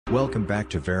Welcome back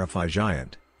to Verify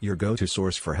Giant, your go-to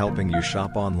source for helping you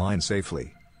shop online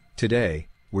safely. Today,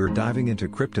 we're diving into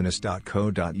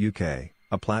cryptonest.co.uk,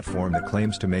 a platform that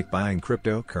claims to make buying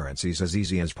cryptocurrencies as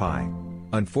easy as pie.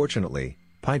 Unfortunately,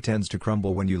 pie tends to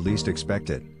crumble when you least expect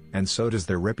it, and so does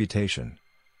their reputation.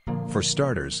 For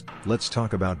starters, let's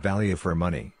talk about value for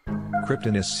money.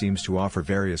 Cryptonest seems to offer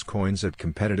various coins at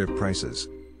competitive prices.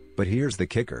 But here's the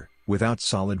kicker. Without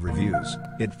solid reviews,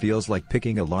 it feels like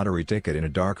picking a lottery ticket in a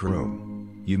dark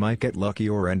room. You might get lucky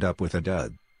or end up with a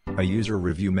dud. A user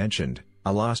review mentioned, "I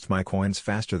lost my coins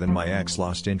faster than my ex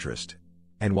lost interest."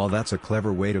 And while that's a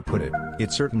clever way to put it,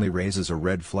 it certainly raises a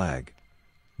red flag.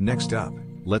 Next up,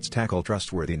 let's tackle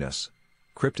trustworthiness.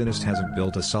 Cryptonest hasn't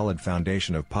built a solid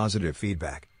foundation of positive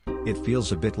feedback. It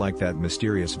feels a bit like that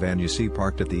mysterious van you see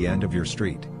parked at the end of your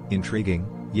street, intriguing,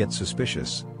 yet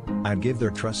suspicious. I'd give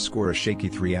their trust score a shaky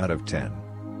 3 out of 10.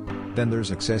 Then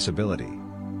there's accessibility.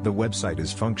 The website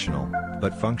is functional,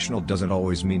 but functional doesn't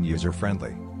always mean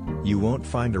user-friendly. You won't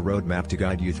find a roadmap to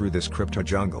guide you through this crypto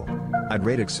jungle. I'd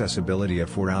rate accessibility a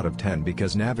 4 out of 10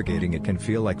 because navigating it can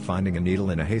feel like finding a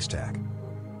needle in a haystack.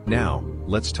 Now,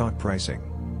 let's talk pricing.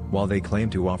 While they claim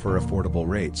to offer affordable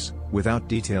rates, without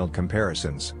detailed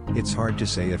comparisons, it's hard to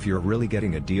say if you're really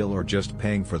getting a deal or just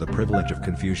paying for the privilege of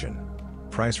confusion.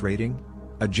 Price rating?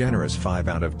 A generous 5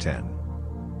 out of 10.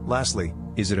 Lastly,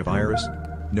 is it a virus?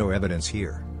 No evidence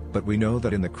here, but we know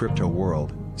that in the crypto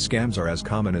world, scams are as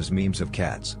common as memes of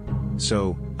cats.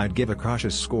 So, I'd give a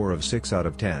cautious score of 6 out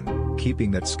of 10, keeping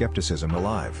that skepticism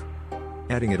alive.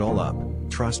 Adding it all up,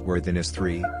 trustworthiness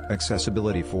 3,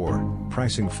 accessibility 4,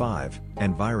 pricing 5,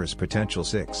 and virus potential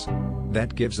 6.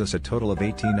 That gives us a total of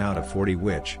 18 out of 40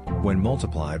 which, when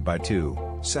multiplied by 2,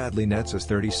 sadly nets us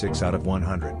 36 out of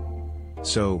 100.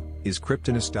 So, is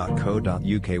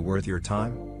cryptonest.co.uk worth your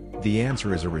time? The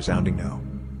answer is a resounding no.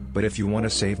 But if you want to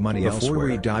save money elsewhere,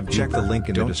 we dive check deeper, the link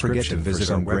in the description don't forget to visit for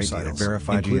some our great website at deals,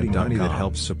 including money that verifygiant.com.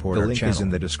 helps support The our link channel. is in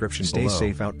the description Stay below.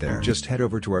 safe out there. Just head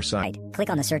over to our site.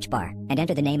 Click on the search bar and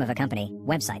enter the name of a company,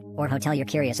 website, or hotel you're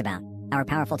curious about. Our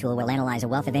powerful tool will analyze a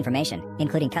wealth of information,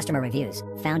 including customer reviews,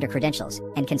 founder credentials,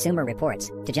 and consumer reports,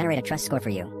 to generate a trust score for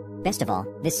you. Best of all,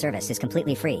 this service is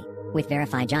completely free. With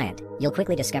Verify Giant, you'll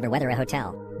quickly discover whether a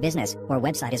hotel, business, or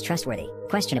website is trustworthy,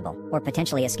 questionable, or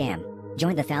potentially a scam.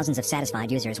 Join the thousands of satisfied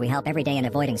users we help every day in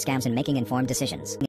avoiding scams and making informed decisions.